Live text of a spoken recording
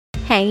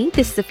Hey,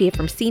 this is Sophia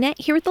from CNET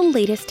here with the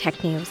latest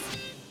tech news.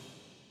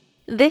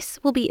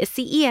 This will be a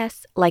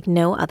CES like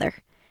no other,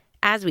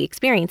 as we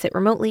experience it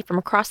remotely from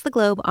across the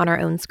globe on our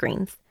own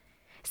screens.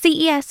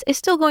 CES is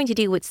still going to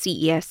do what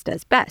CES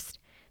does best,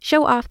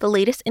 show off the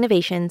latest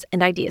innovations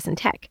and ideas in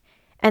tech,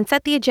 and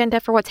set the agenda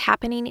for what's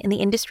happening in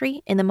the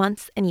industry in the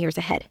months and years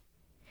ahead.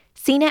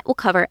 CNET will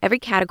cover every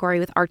category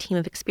with our team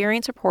of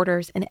experienced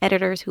reporters and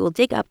editors who will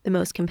dig up the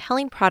most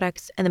compelling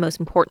products and the most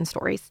important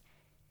stories.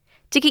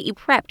 To get you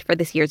prepped for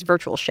this year's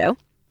virtual show,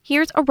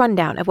 here's a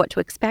rundown of what to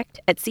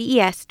expect at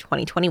CES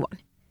 2021.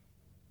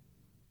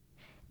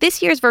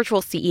 This year's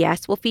virtual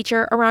CES will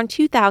feature around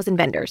 2,000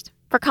 vendors.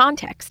 For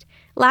context,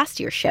 last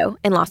year's show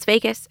in Las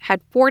Vegas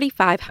had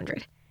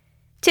 4,500.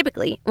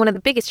 Typically, one of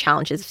the biggest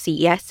challenges of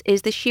CES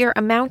is the sheer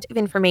amount of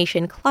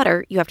information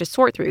clutter you have to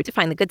sort through to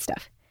find the good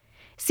stuff.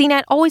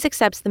 CNET always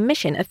accepts the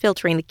mission of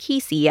filtering the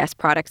key CES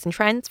products and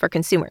trends for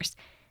consumers.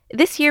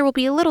 This year will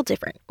be a little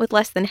different, with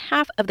less than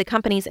half of the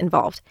companies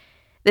involved.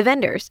 The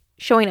vendors,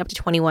 showing up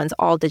to 21's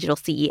all-digital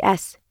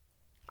CES,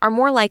 are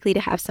more likely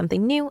to have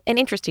something new and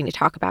interesting to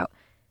talk about,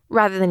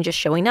 rather than just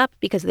showing up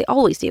because they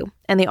always do,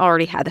 and they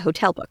already had the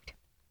hotel booked.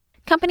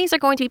 Companies are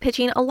going to be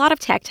pitching a lot of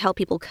tech to help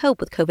people cope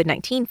with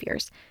COVID-19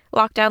 fears,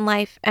 lockdown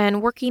life,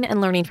 and working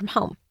and learning from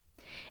home.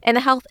 In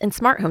the health and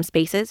smart home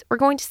spaces, we're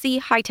going to see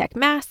high-tech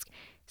masks,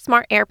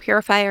 smart air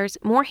purifiers,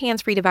 more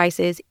hands-free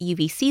devices,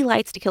 UVC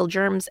lights to kill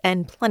germs,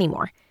 and plenty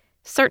more.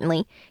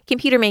 Certainly,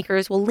 computer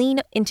makers will lean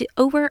into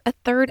over a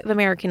third of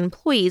American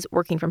employees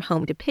working from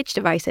home to pitch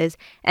devices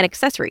and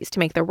accessories to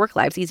make their work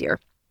lives easier.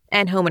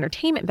 And home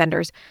entertainment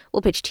vendors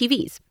will pitch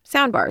TVs,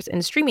 soundbars,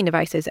 and streaming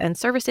devices and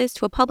services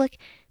to a public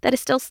that is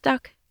still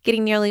stuck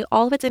getting nearly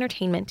all of its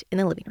entertainment in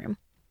the living room.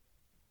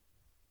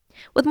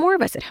 With more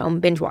of us at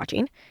home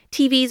binge-watching,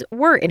 TVs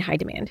were in high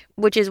demand,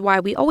 which is why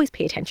we always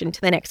pay attention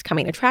to the next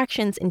coming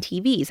attractions in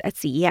TVs at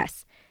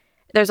CES.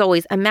 There's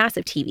always a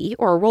massive TV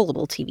or a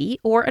rollable TV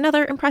or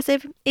another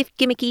impressive, if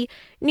gimmicky,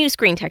 new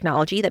screen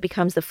technology that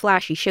becomes the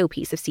flashy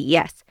showpiece of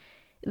CES.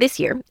 This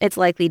year, it's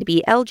likely to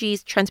be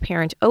LG's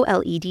transparent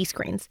OLED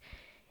screens.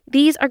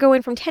 These are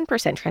going from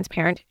 10%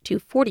 transparent to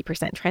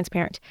 40%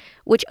 transparent,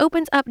 which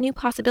opens up new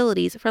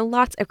possibilities for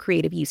lots of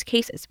creative use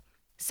cases.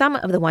 Some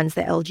of the ones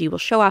that LG will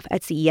show off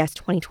at CES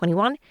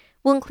 2021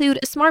 will include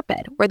a smart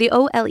bed where the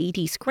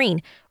OLED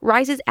screen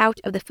rises out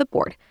of the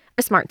footboard,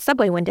 a smart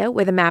subway window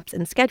where the maps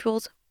and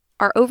schedules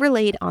are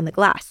overlaid on the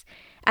glass,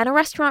 and a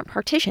restaurant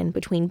partition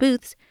between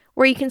booths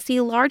where you can see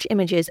large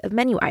images of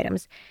menu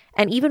items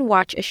and even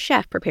watch a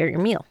chef prepare your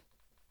meal.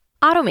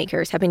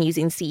 Automakers have been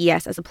using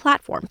CES as a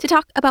platform to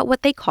talk about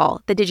what they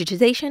call the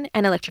digitization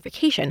and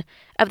electrification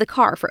of the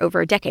car for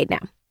over a decade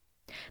now.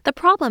 The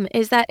problem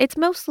is that it's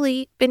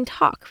mostly been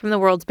talk from the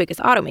world's biggest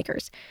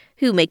automakers,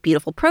 who make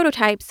beautiful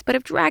prototypes but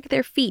have dragged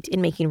their feet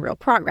in making real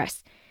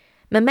progress.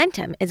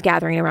 Momentum is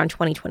gathering around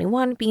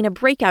 2021 being a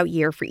breakout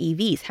year for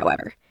EVs,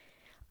 however.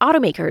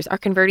 Automakers are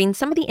converting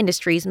some of the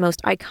industry's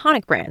most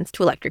iconic brands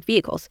to electric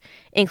vehicles,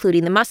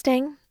 including the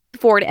Mustang,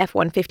 Ford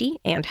F-150,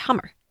 and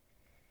Hummer.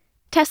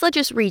 Tesla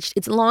just reached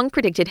its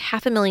long-predicted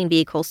 500,000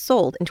 vehicles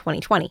sold in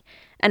 2020,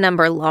 a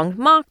number long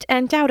mocked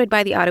and doubted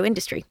by the auto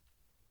industry.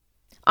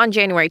 On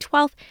January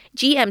 12th,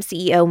 GM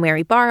CEO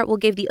Mary Barra will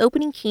give the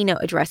opening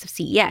keynote address of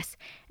CES,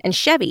 and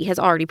Chevy has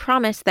already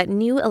promised that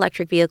new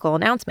electric vehicle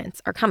announcements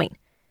are coming.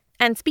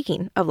 And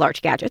speaking of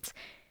large gadgets,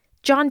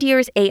 John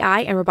Deere's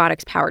AI and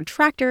robotics-powered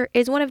tractor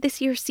is one of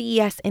this year's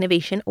CES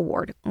Innovation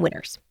Award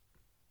winners.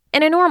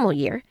 In a normal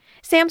year,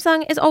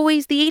 Samsung is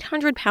always the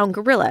 800-pound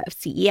gorilla of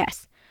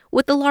CES,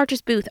 with the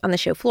largest booth on the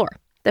show floor,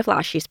 the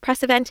flashiest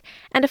press event,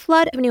 and a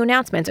flood of new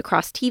announcements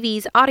across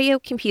TVs, audio,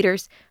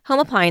 computers, home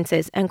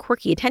appliances, and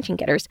quirky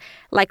attention-getters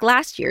like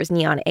last year's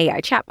neon AI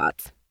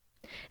chatbots.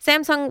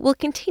 Samsung will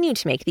continue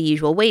to make the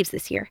usual waves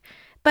this year,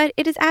 but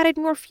it has added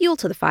more fuel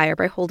to the fire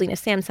by holding a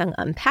Samsung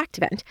Unpacked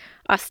event,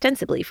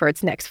 ostensibly for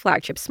its next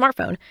flagship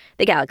smartphone,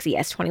 the Galaxy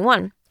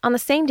S21, on the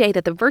same day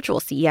that the virtual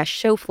CES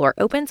show floor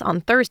opens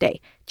on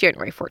Thursday,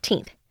 January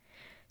 14th.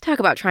 Talk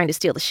about trying to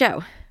steal the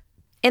show.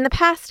 In the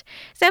past,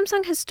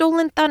 Samsung has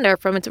stolen thunder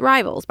from its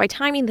rivals by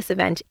timing this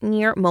event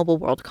near Mobile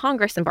World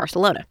Congress in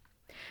Barcelona.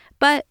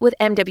 But with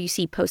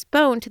MWC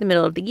postponed to the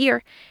middle of the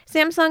year,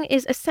 Samsung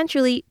is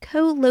essentially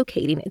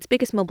co-locating its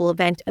biggest mobile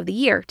event of the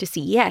year to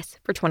CES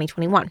for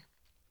 2021.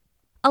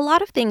 A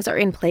lot of things are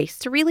in place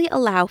to really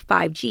allow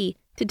 5G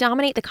to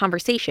dominate the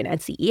conversation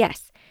at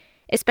CES,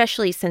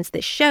 especially since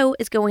this show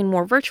is going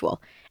more virtual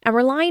and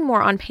relying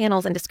more on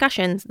panels and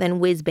discussions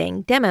than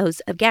whiz-bang demos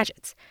of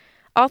gadgets.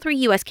 All 3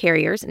 U.S.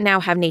 carriers now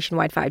have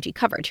nationwide 5G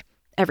coverage.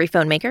 Every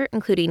phone maker,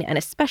 including and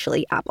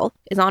especially Apple,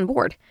 is on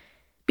board.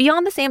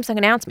 Beyond the Samsung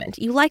announcement,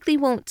 you likely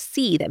won't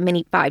see that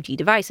many 5G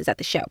devices at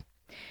the show.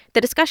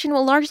 The discussion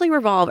will largely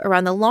revolve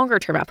around the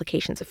longer-term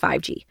applications of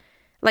 5G,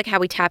 like how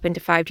we tap into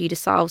 5G to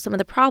solve some of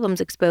the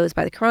problems exposed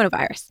by the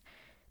coronavirus.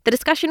 The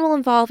discussion will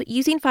involve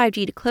using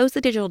 5G to close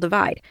the digital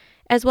divide,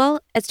 as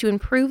well as to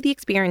improve the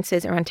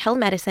experiences around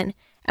telemedicine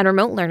and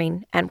remote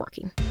learning and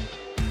working.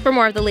 For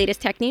more of the latest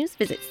tech news,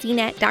 visit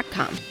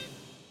cnet.com.